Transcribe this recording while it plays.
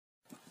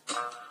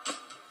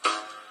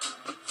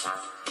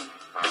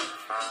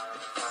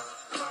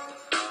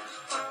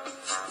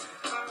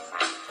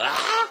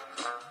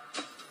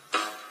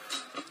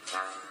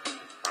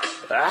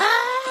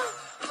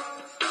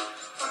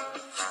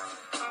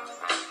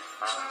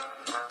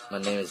My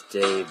name is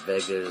Dave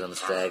Vegas, I'm a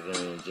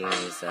staggering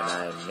genius, and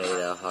I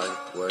made a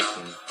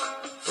hard-working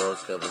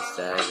book of a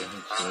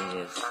staggering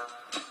genius.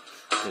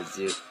 Cause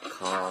you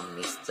call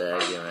me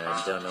staggering,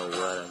 I don't know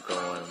what I'm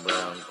going,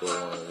 where I'm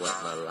going,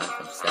 what my life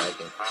I'm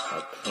sagging.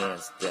 My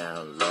pants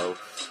down low,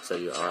 so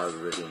you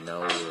already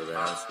know that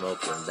I'm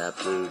smoking that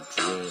blue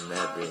dream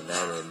every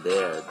night and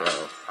there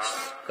though.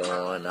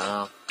 Going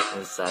off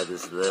inside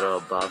this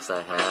little box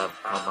I have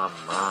on my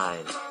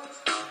mind.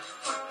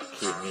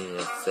 Keep me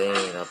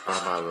insane up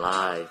on my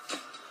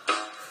life.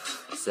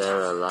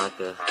 Sarah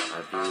Laka,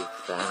 I be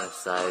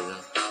fantasizing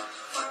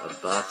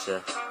about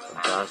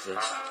ya,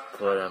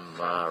 putting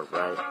my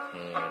right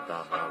hand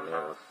on my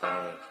little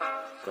thing.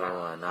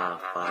 Going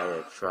off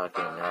fire truck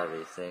and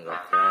every single thing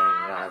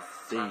I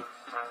see.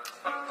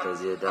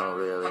 Cause you don't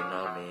really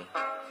know me.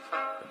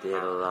 I did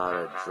a lot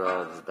of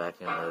drugs back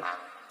in the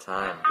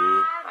time,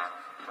 B.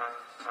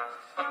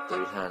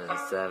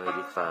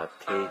 375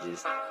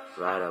 pages.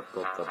 Write a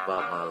book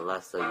about my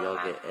life so you'll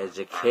get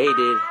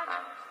educated.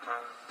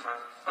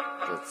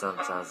 But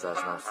sometimes that's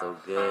not so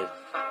good.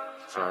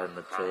 Trying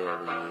to tell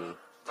you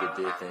to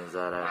do things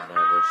that I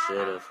never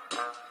should have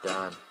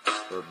done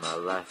with my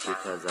life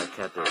because I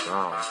kept it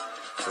wrong.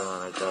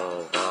 Gonna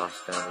go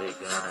off and we're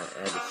gonna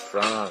end it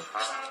strong.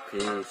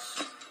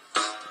 Peace.